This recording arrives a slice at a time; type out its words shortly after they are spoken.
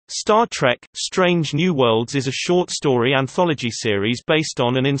Star Trek – Strange New Worlds is a short story anthology series based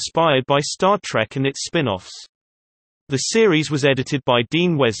on and inspired by Star Trek and its spin-offs. The series was edited by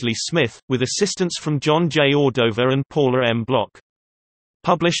Dean Wesley Smith, with assistance from John J. Ordover and Paula M. Block.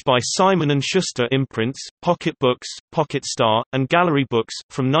 Published by Simon & Schuster Imprints, Pocket Books, Pocket Star, and Gallery Books,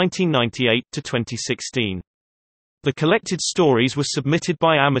 from 1998 to 2016. The collected stories were submitted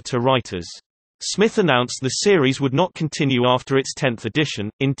by amateur writers. Smith announced the series would not continue after its 10th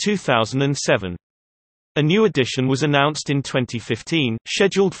edition, in 2007. A new edition was announced in 2015,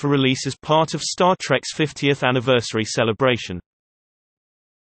 scheduled for release as part of Star Trek's 50th anniversary celebration.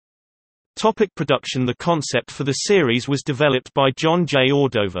 Topic production. The concept for the series was developed by John J.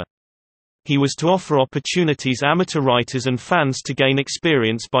 Ordover. He was to offer opportunities amateur writers and fans to gain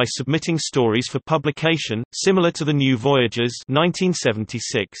experience by submitting stories for publication, similar to The New Voyagers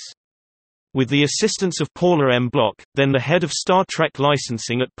 1976. With the assistance of Paula M. Block, then the head of Star Trek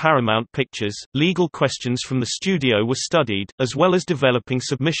licensing at Paramount Pictures, legal questions from the studio were studied, as well as developing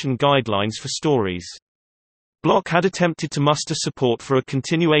submission guidelines for stories. Block had attempted to muster support for a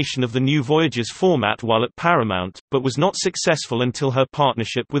continuation of the New Voyagers format while at Paramount, but was not successful until her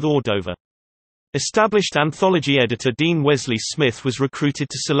partnership with Ordover. Established anthology editor Dean Wesley Smith was recruited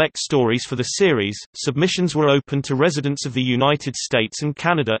to select stories for the series. Submissions were open to residents of the United States and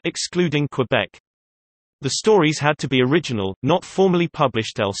Canada, excluding Quebec. The stories had to be original, not formally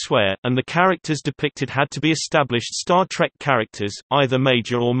published elsewhere, and the characters depicted had to be established Star Trek characters, either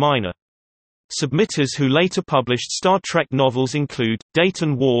major or minor. Submitters who later published Star Trek novels include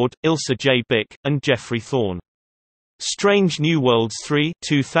Dayton Ward, Ilsa J. Bick, and Jeffrey Thorne. Strange New Worlds 3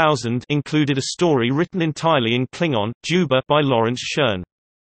 2000 included a story written entirely in Klingon, Juba, by Lawrence Shern.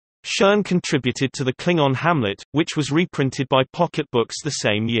 Shern contributed to the Klingon Hamlet, which was reprinted by Pocket Books the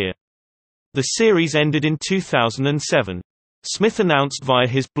same year. The series ended in 2007. Smith announced via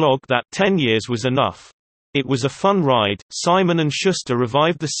his blog that 10 years was enough. It was a fun ride. Simon & Schuster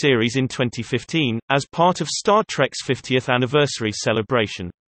revived the series in 2015, as part of Star Trek's 50th anniversary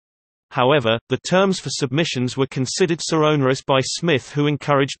celebration. However, the terms for submissions were considered so onerous by Smith, who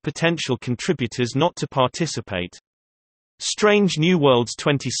encouraged potential contributors not to participate. Strange New Worlds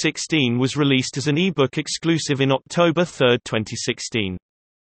 2016 was released as an ebook exclusive in October 3, 2016.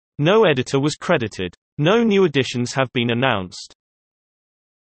 No editor was credited. No new editions have been announced.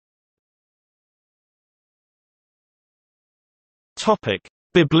 Topic: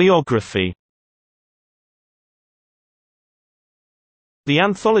 Bibliography. The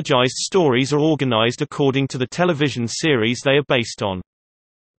anthologized stories are organized according to the television series they are based on.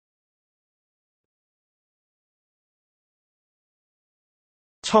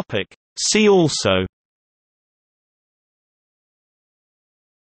 See also: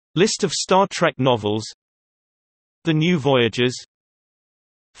 List of Star Trek novels, The New Voyagers,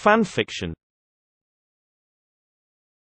 Fan fiction.